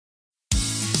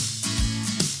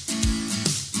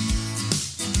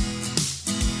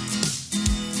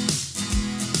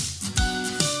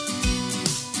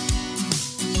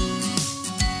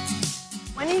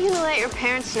your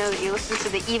parents know that you listen to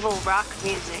the evil rock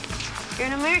music. You're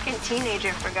an American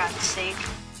teenager, for God's sake.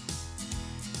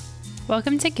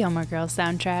 Welcome to Gilmore Girls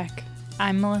Soundtrack.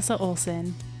 I'm Melissa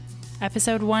Olson.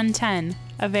 Episode 110,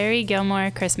 A Very Gilmore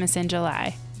Christmas in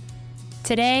July.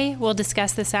 Today, we'll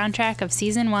discuss the soundtrack of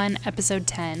Season 1, Episode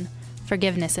 10,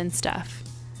 Forgiveness and Stuff.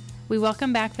 We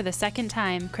welcome back for the second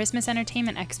time Christmas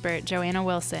entertainment expert Joanna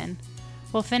Wilson.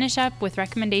 We'll finish up with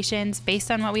recommendations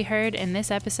based on what we heard in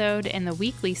this episode in the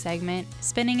weekly segment,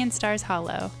 Spinning in Stars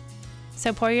Hollow.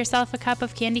 So pour yourself a cup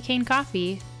of candy cane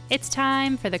coffee. It's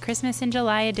time for the Christmas in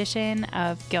July edition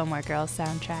of Gilmore Girls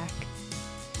Soundtrack.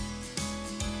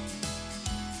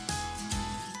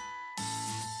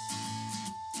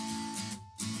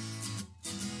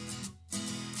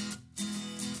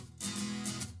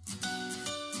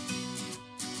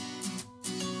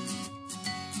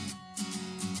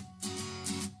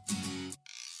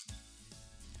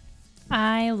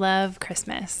 I love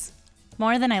Christmas.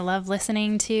 More than I love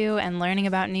listening to and learning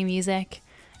about new music,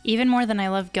 even more than I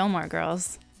love Gilmore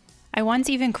Girls. I once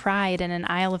even cried in an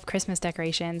aisle of Christmas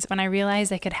decorations when I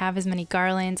realized I could have as many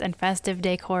garlands and festive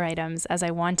decor items as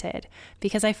I wanted,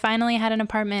 because I finally had an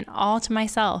apartment all to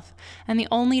myself, and the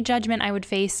only judgment I would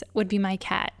face would be my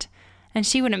cat. And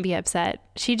she wouldn't be upset.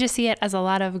 She'd just see it as a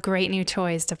lot of great new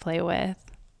toys to play with.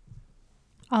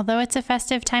 Although it's a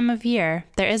festive time of year,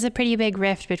 there is a pretty big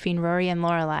rift between Rory and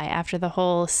Lorelai after the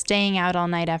whole staying out all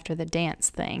night after the dance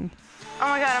thing. Oh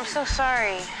my God, I'm so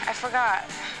sorry. I forgot.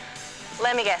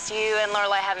 Let me guess, you and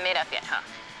Lorelai haven't made up yet, huh?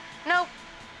 Nope.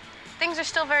 Things are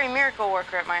still very miracle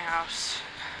worker at my house.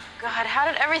 God, how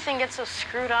did everything get so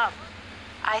screwed up?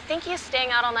 I think you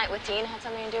staying out all night with Dean had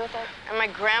something to do with it. And my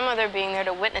grandmother being there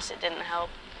to witness it didn't help.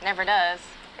 Never does.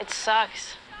 It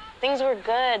sucks. Things were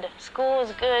good. School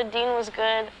was good. Dean was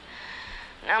good.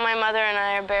 Now my mother and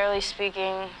I are barely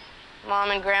speaking. Mom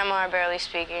and Grandma are barely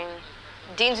speaking.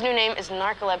 Dean's new name is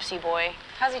Narcolepsy Boy.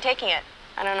 How's he taking it?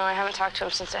 I don't know. I haven't talked to him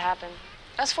since it happened.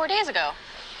 That was 4 days ago.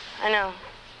 I know.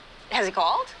 Has he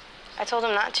called? I told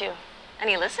him not to. And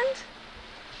he listened?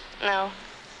 No.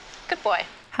 Good boy.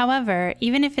 However,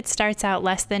 even if it starts out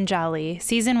less than jolly,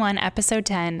 Season 1, Episode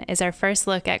 10 is our first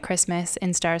look at Christmas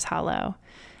in Stars Hollow.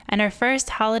 And our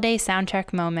first holiday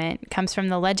soundtrack moment comes from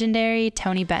the legendary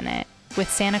Tony Bennett with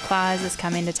Santa Claus is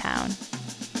Coming to Town.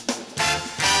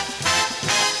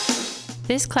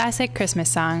 This classic Christmas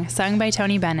song, sung by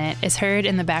Tony Bennett, is heard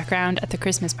in the background at the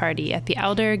Christmas party at the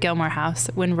elder Gilmore house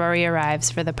when Rory arrives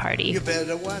for the party. You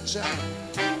better watch out,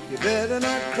 you better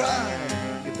not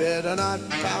cry, you better not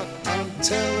pout, I'm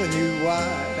telling you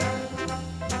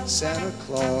why. Santa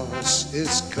Claus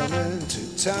is coming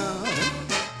to town.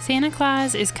 Santa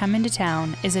Claus is Coming to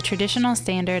Town is a traditional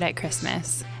standard at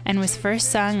Christmas and was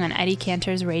first sung on Eddie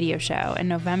Cantor's radio show in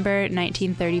November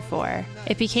 1934.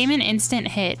 It became an instant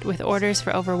hit with orders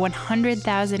for over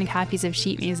 100,000 copies of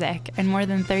sheet music and more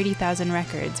than 30,000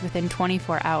 records within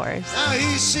 24 hours. Now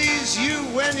he sees you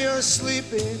when you're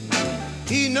sleeping,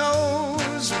 he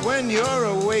knows when you're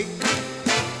awake,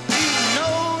 he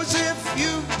knows if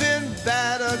you've been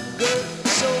bad or good,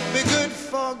 so be good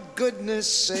for goodness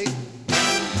sake.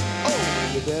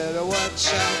 Oh, you better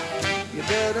watch out, you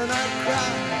better not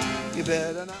cry, you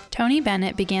better not... Tony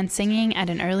Bennett began singing at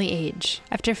an early age.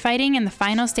 After fighting in the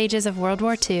final stages of World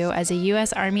War II as a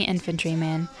U.S. Army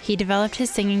infantryman, he developed his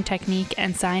singing technique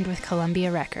and signed with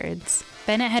Columbia Records.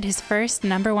 Bennett had his first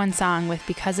 #1 song with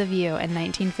Because of You in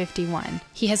 1951.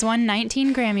 He has won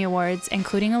 19 Grammy Awards,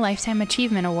 including a Lifetime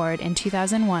Achievement Award in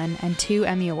 2001 and 2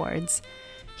 Emmy Awards.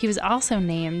 He was also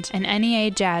named an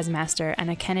NEA Jazz Master and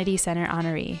a Kennedy Center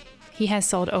honoree. He has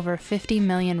sold over 50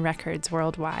 million records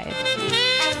worldwide.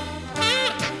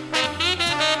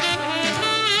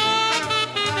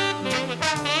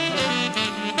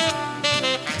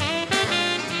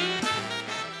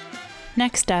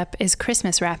 Next up is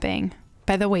Christmas Wrapping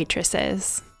by the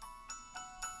Waitresses.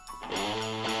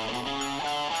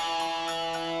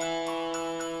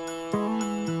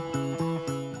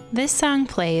 This song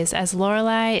plays as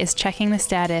Lorelai is checking the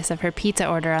status of her pizza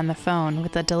order on the phone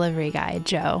with the delivery guy,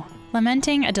 Joe.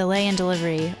 Lamenting a delay in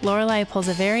delivery, Lorelai pulls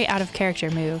a very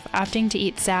out-of-character move, opting to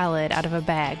eat salad out of a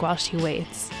bag while she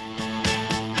waits.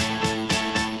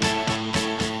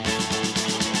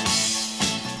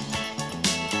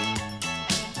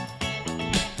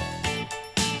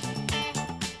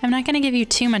 I'm not going to give you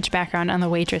too much background on the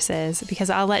Waitresses because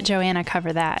I'll let Joanna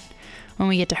cover that when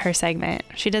we get to her segment.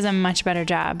 She does a much better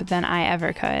job than I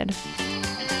ever could.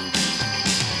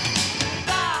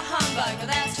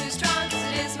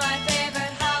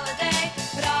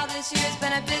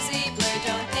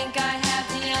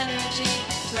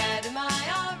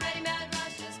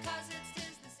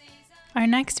 Our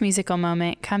next musical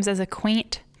moment comes as a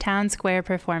quaint town square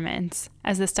performance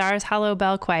as the Stars Hollow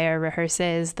Bell Choir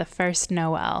rehearses the first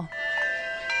Noel.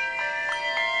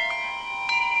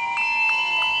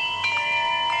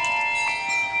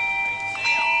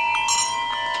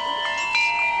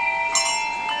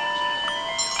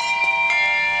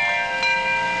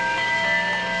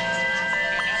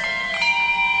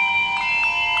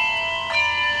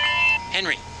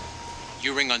 Henry,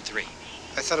 you ring on 3.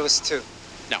 I thought it was 2.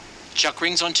 No, Chuck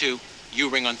rings on 2, you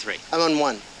ring on 3. I'm on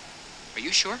 1. Are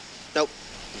you sure? Nope.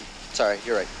 Sorry,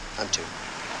 you're right. I'm 2.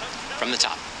 From the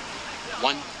top.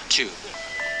 1, 2.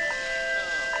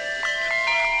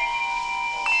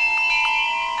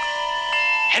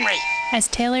 Henry! As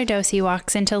Taylor Dosey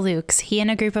walks into Luke's, he and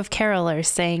a group of carolers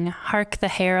sing "Hark the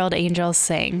Herald Angels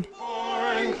Sing."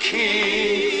 Born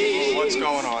King. What's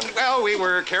going on? Well, we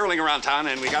were caroling around town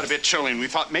and we got a bit chilly and we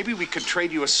thought maybe we could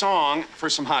trade you a song for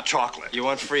some hot chocolate. You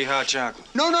want free hot chocolate?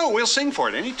 No, we'll sing for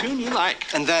it. Any tune you like.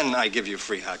 And then I give you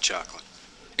free hot chocolate.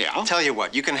 Yeah? Tell you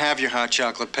what, you can have your hot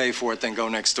chocolate, pay for it, then go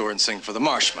next door and sing for the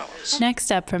marshmallows. Next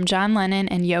up from John Lennon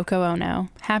and Yoko Ono,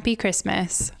 "Happy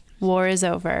Christmas, War is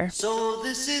Over." So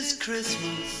this is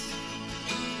Christmas,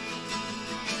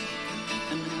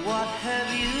 and what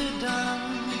have you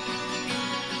done?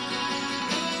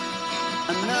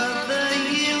 Another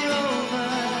year over,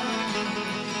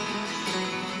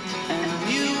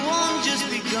 and you won't just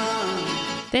begun.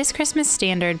 This Christmas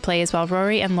standard plays while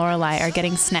Rory and Lorelai are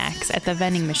getting snacks at the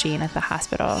vending machine at the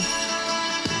hospital. I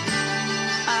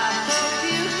hope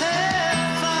you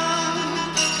had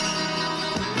fun,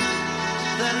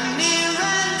 the near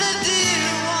and the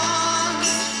dear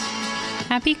ones.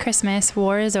 Happy Christmas,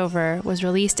 War is Over was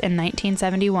released in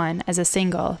 1971 as a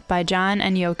single by John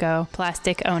and Yoko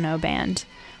Plastic Ono Band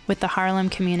with the Harlem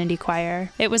Community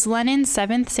Choir. It was Lennon's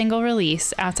 7th single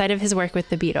release outside of his work with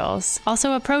the Beatles.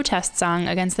 Also a protest song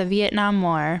against the Vietnam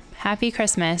War, Happy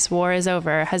Christmas, War is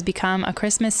Over has become a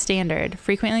Christmas standard,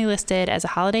 frequently listed as a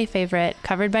holiday favorite,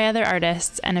 covered by other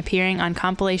artists, and appearing on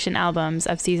compilation albums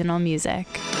of seasonal music.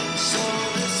 So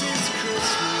this is Christmas,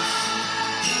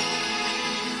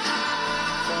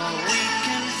 for weak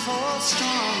and for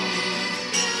strong,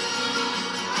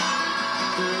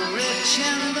 the rich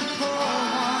and the poor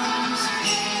ones,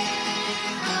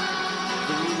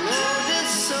 the road is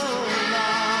so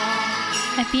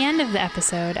long. At the end of the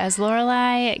episode, as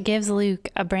Lorelai gives Luke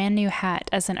a brand new hat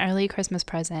as an early Christmas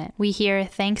present, we hear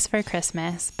 "Thanks for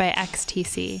Christmas" by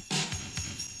XTC.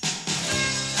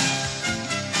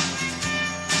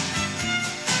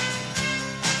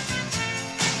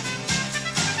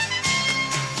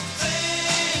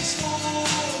 Thanks for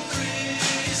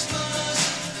Christmas,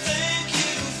 thank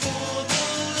you for the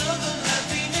love and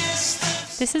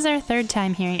happiness. This is our third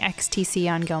time hearing XTC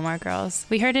on Gilmore Girls.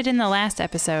 We heard it in the last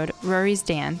episode, Rory's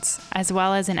Dance, as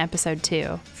well as in episode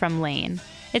 2, from Lane.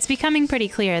 It's becoming pretty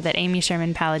clear that Amy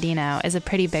Sherman Palladino is a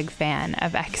pretty big fan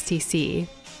of XTC.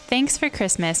 Thanks for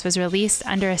Christmas was released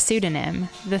under a pseudonym,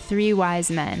 The Three Wise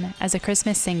Men, as a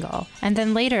Christmas single, and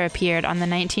then later appeared on the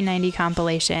 1990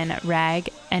 compilation Rag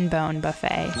and Bone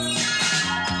Buffet.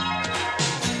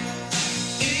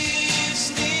 It's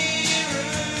nearer,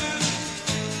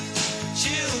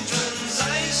 children's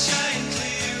eyes shine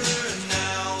clearer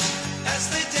now as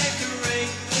they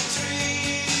decorate the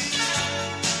trees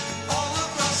all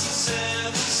across the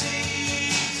 7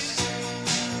 seas.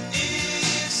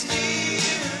 It's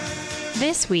nearer.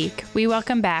 This week, we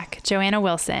welcome back Joanna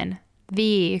Wilson,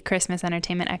 the Christmas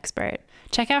entertainment expert.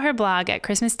 Check out her blog at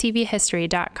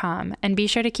ChristmasTVHistory.com and be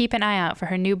sure to keep an eye out for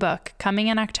her new book coming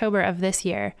in October of this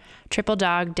year, Triple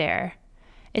Dog Dare.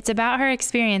 It's about her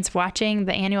experience watching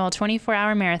the annual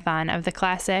 24-hour marathon of the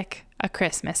classic A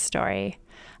Christmas Story.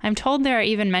 I'm told there are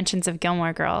even mentions of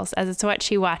Gilmore Girls, as it's what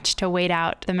she watched to wait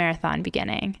out the marathon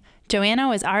beginning. Joanna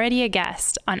was already a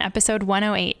guest on episode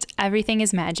 108, Everything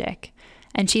is Magic,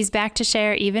 and she's back to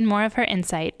share even more of her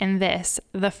insight in this,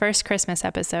 the first Christmas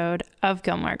episode of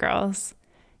Gilmore Girls.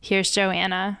 Here's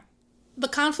Joanna. The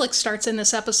conflict starts in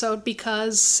this episode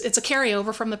because it's a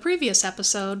carryover from the previous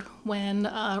episode when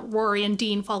Rory and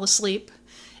Dean fall asleep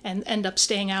and end up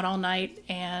staying out all night.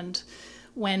 And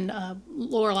when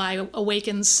Lorelai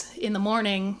awakens in the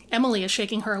morning, Emily is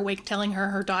shaking her awake, telling her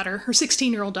her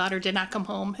 16-year-old daughter did not come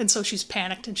home. And so she's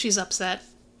panicked and she's upset.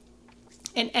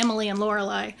 And Emily and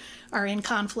Lorelai are in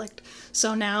conflict.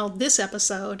 So now this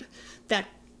episode, that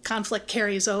conflict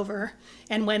carries over.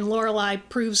 And when Lorelai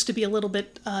proves to be a little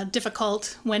bit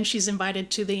difficult when she's invited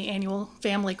to the annual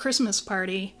family Christmas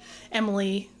party,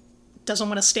 Emily doesn't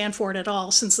want to stand for it at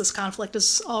all since this conflict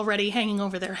is already hanging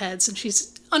over their heads, and she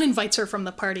uninvites her from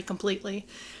the party completely.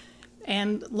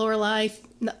 And Lorelai,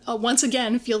 once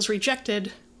again, feels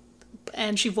rejected,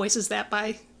 and she voices that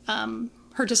by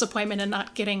her disappointment in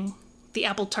not getting the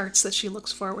apple tarts that she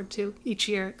looks forward to each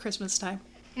year at Christmas time.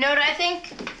 You know what I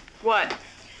think? What?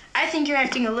 I think you're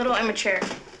acting a little immature.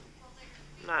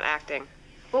 I'm not acting.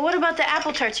 Well, what about the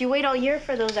apple tarts? You wait all year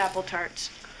for those apple tarts.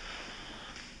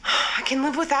 I can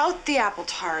live without the apple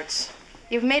tarts.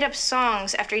 You've made up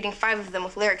songs after eating 5 of them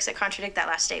with lyrics that contradict that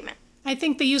last statement. I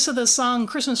think the use of the song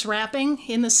Christmas Wrapping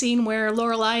in the scene where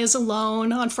Lorelai is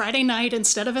alone on Friday night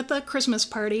instead of at the Christmas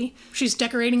party. She's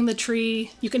decorating the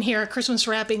tree. You can hear a Christmas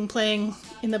wrapping playing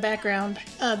in the background.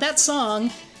 That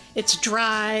song, it's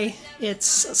dry, it's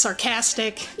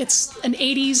sarcastic, it's an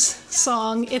 80s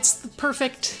song. It's the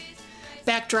perfect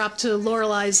backdrop to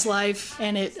Lorelai's life,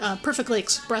 and it perfectly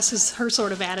expresses her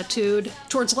sort of attitude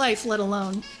towards life, let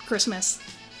alone Christmas.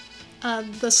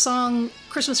 The song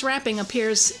Christmas Wrapping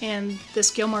appears in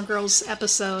this Gilmore Girls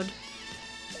episode,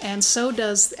 and so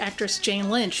does actress Jane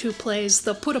Lynch, who plays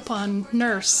the put-upon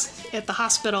nurse at the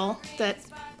hospital that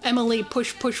Emily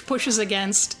pushes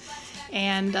against,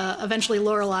 and eventually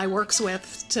Lorelai works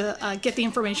with to get the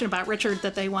information about Richard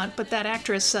that they want. But that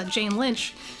actress, Jane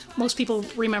Lynch, most people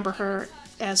remember her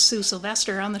as Sue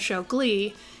Sylvester on the show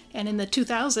Glee, and in the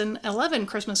 2011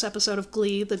 Christmas episode of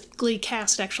Glee, the Glee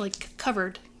cast actually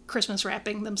covered Christmas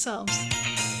Wrapping themselves.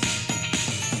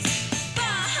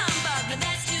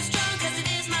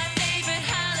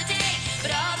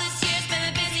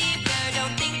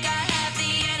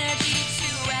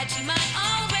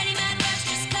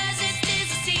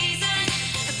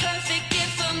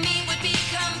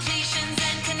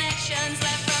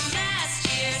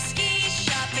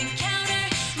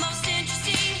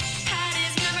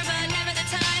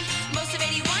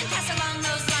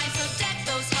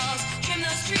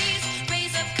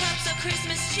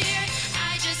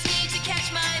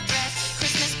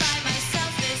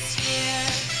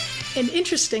 And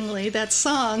interestingly, that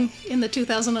song in the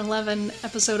 2011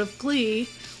 episode of Glee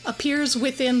appears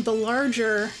within the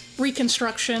larger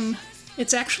reconstruction.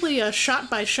 It's actually a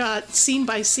shot-by-shot,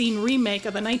 scene-by-scene remake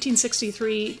of the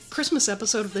 1963 Christmas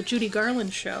episode of the Judy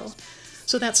Garland Show.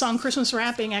 So that song, Christmas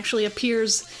Wrapping, actually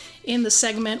appears in the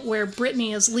segment where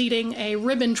Brittany is leading a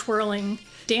ribbon-twirling,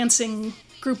 dancing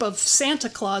group of Santa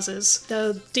Clauses.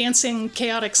 The dancing,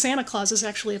 chaotic Santa Clauses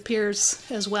actually appears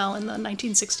as well in the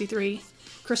 1963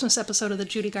 Christmas episode of the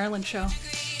Judy Garland Show. Now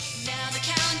the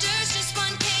calendar's just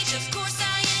one page, of course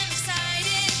I am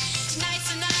excited.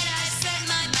 Tonight's the night I set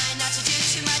my mind not to do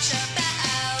too much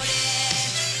about it.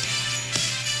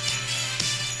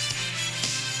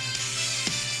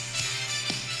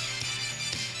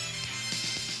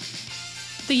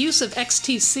 The use of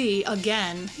XTC,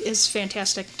 again, is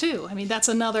fantastic too. I mean, that's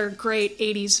another great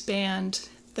 80s band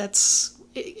that's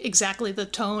exactly the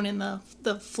tone and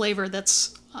the flavor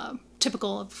that's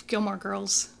typical of Gilmore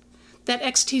Girls. That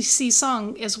XTC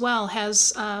song as well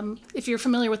has, if you're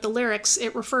familiar with the lyrics,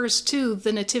 it refers to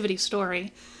the nativity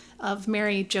story of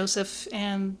Mary, Joseph,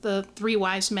 and the 3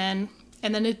 wise men,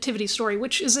 and the nativity story,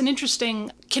 which is an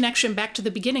interesting connection back to the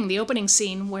beginning, the opening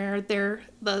scene, where the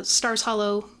Stars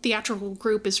Hollow theatrical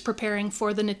group is preparing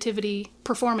for the nativity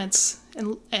performance,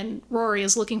 and Rory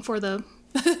is looking for the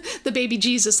the baby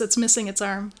Jesus that's missing its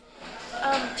arm.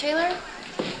 Taylor?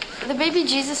 The baby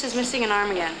Jesus is missing an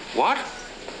arm again. What?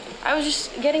 I was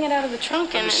just getting it out of the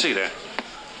trunk Let me see that.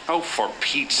 Oh, for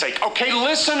Pete's sake. Okay,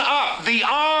 listen up. The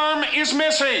arm is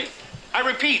missing. I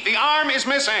repeat, the arm is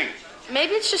missing.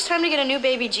 Maybe it's just time to get a new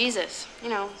baby Jesus. You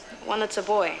know, one that's a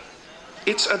boy.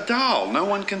 It's a doll. No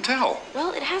one can tell.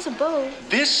 Well, it has a bow.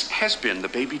 This has been the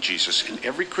baby Jesus in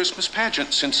every Christmas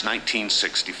pageant since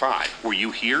 1965. Were you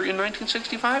here in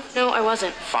 1965? No, I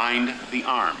wasn't. Find the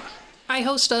arm. I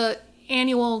host a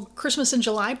annual Christmas in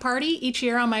July party each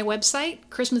year on my website,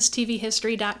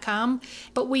 christmastvhistory.com.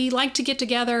 But we like to get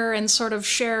together and sort of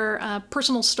share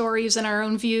personal stories and our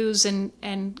own views and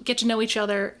get to know each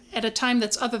other at a time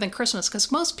that's other than Christmas,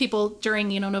 because most people during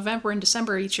November and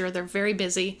December each year, they're very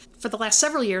busy. For the last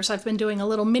several years, I've been doing a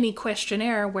little mini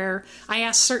questionnaire where I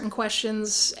ask certain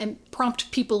questions and prompt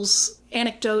people's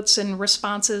anecdotes and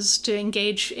responses to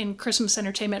engage in Christmas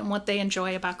entertainment and what they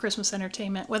enjoy about Christmas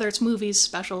entertainment, whether it's movies,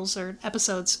 specials, or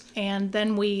episodes. And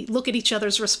then we look at each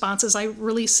other's responses. I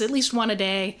release at least one a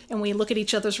day, and we look at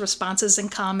each other's responses and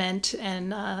comment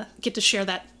and get to share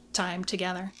that time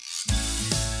together.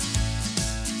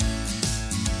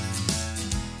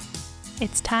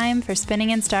 It's time for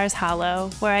Spinning in Stars Hollow,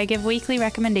 where I give weekly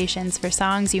recommendations for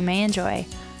songs you may enjoy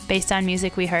based on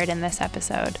music we heard in this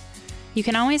episode. You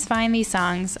can always find these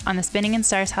songs on the Spinning in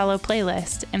Stars Hollow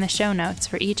playlist in the show notes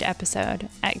for each episode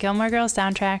at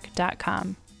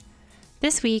GilmoreGirlsSoundtrack.com.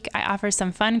 This week, I offer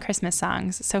some fun Christmas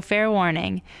songs, so fair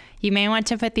warning, you may want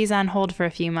to put these on hold for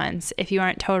a few months if you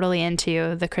aren't totally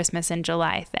into the Christmas in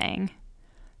July thing.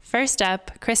 First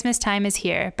up, Christmas Time Is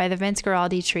Here by the Vince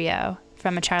Guaraldi Trio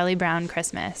from A Charlie Brown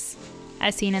Christmas,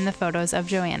 as seen in the photos of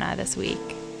Joanna this week.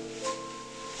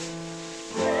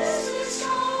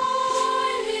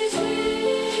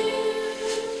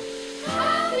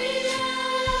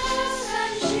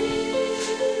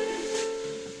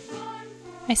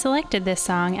 I selected this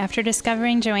song after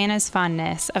discovering Joanna's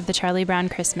fondness of the Charlie Brown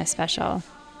Christmas special.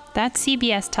 That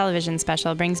CBS television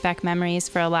special brings back memories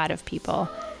for a lot of people,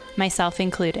 myself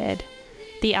included.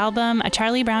 The album A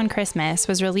Charlie Brown Christmas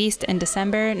was released in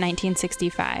December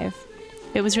 1965.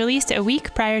 It was released a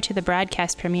week prior to the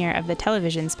broadcast premiere of the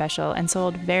television special and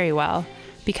sold very well,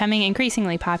 becoming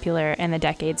increasingly popular in the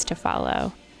decades to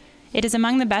follow. It is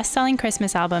among the best-selling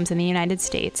Christmas albums in the United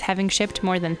States, having shipped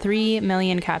more than 3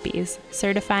 million copies,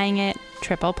 certifying it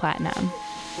triple platinum.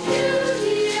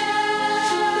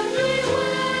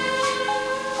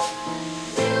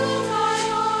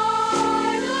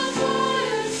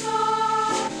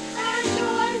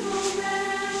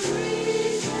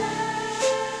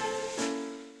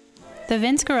 The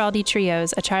Vince Guaraldi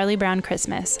Trio's A Charlie Brown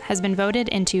Christmas has been voted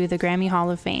into the Grammy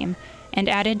Hall of Fame and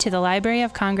added to the Library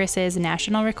of Congress's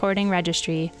National Recording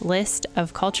Registry list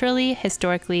of culturally,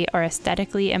 historically, or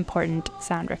aesthetically important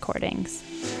sound recordings.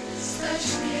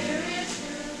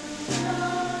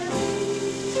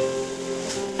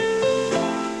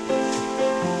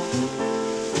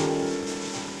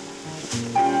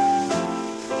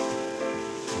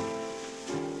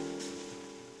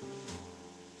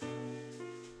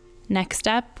 Next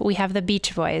up, we have the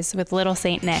Beach Boys with Little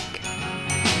Saint Nick.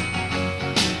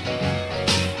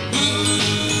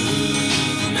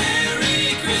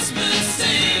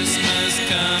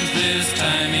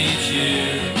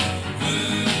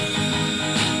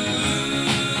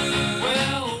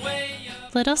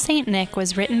 Little Saint Nick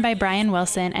was written by Brian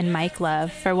Wilson and Mike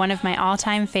Love for one of my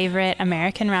all-time favorite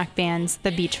American rock bands,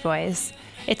 the Beach Boys.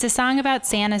 It's a song about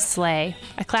Santa's sleigh,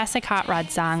 a classic hot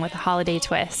rod song with a holiday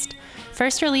twist.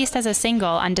 First released as a single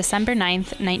on December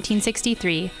 9th,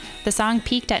 1963, the song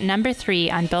peaked at number 3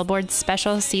 on Billboard's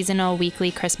special seasonal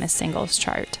weekly Christmas singles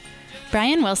chart.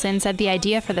 Brian Wilson said the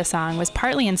idea for the song was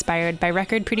partly inspired by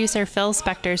record producer Phil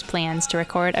Spector's plans to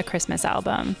record a Christmas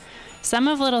album. Some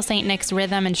of Little Saint Nick's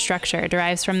rhythm and structure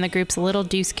derives from the group's Little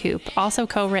Deuce Coupe, also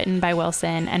co-written by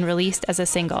Wilson and released as a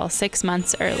single 6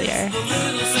 months earlier.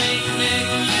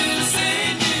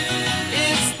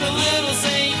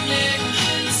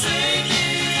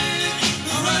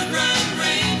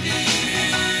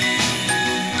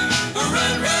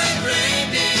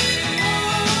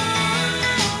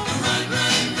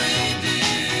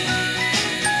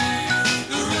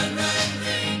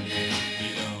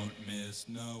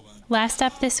 Last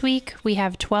up this week, we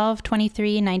have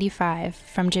 12/23/95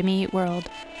 from Jimmy Eat World.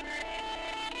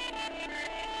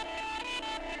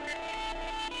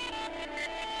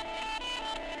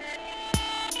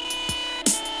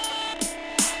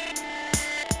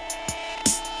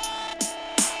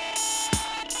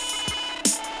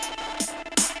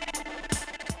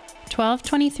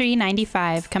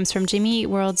 "12/23/95 comes from Jimmy Eat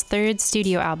World's third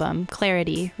studio album,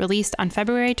 Clarity, released on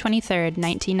February 23,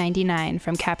 1999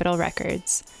 from Capitol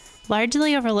Records.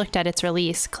 Largely overlooked at its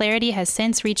release, Clarity has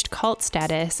since reached cult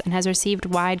status and has received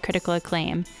wide critical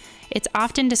acclaim. It's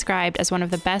often described as one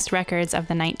of the best records of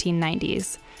the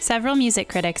 1990s. Several music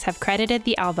critics have credited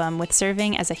the album with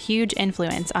serving as a huge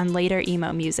influence on later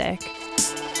emo music.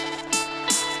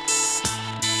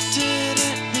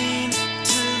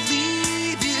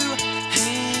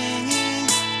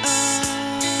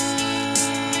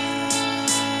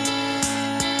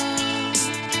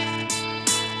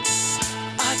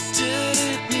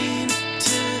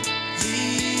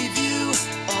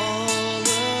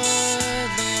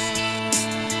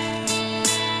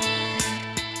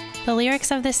 The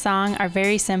lyrics of this song are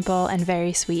very simple and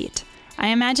very sweet. I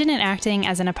imagine it acting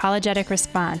as an apologetic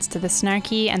response to the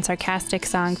snarky and sarcastic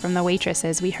song from the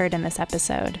waitresses we heard in this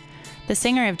episode. The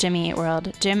singer of Jimmy Eat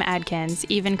World, Jim Adkins,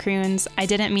 even croons, "I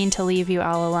didn't mean to leave you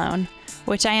all alone,"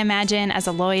 which I imagine as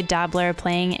a Lloyd Dobler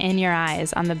playing In Your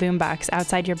Eyes on the boombox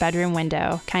outside your bedroom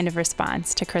window kind of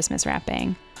response to Christmas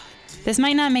rapping. This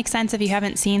might not make sense if you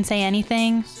haven't seen Say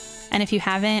Anything, and if you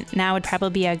haven't, now would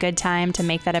probably be a good time to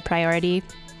make that a priority.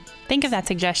 Think of that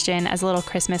suggestion as a little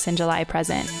Christmas in July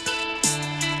present.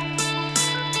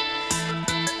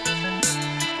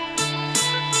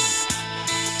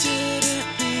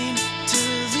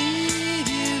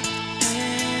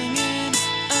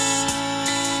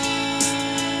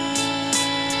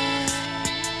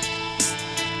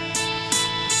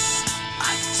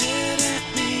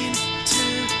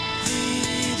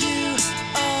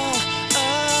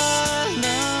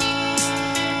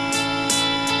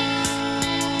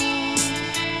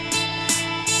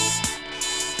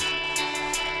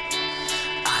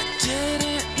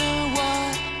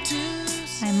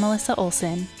 Melissa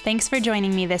Olson. Thanks for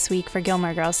joining me this week for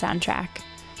Gilmore Girls Soundtrack.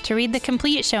 To read the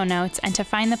complete show notes and to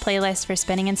find the playlist for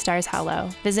Spinning in Stars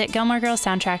Hollow, visit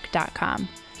GilmoreGirlsSoundtrack.com.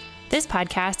 This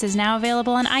podcast is now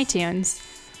available on iTunes.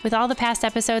 With all the past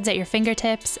episodes at your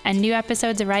fingertips and new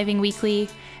episodes arriving weekly,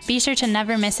 be sure to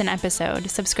never miss an episode.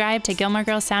 Subscribe to Gilmore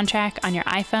Girls Soundtrack on your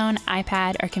iPhone,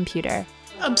 iPad, or computer.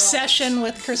 Obsession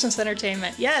with Christmas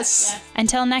entertainment. Yes.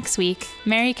 Until next week,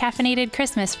 Merry Caffeinated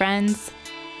Christmas, friends.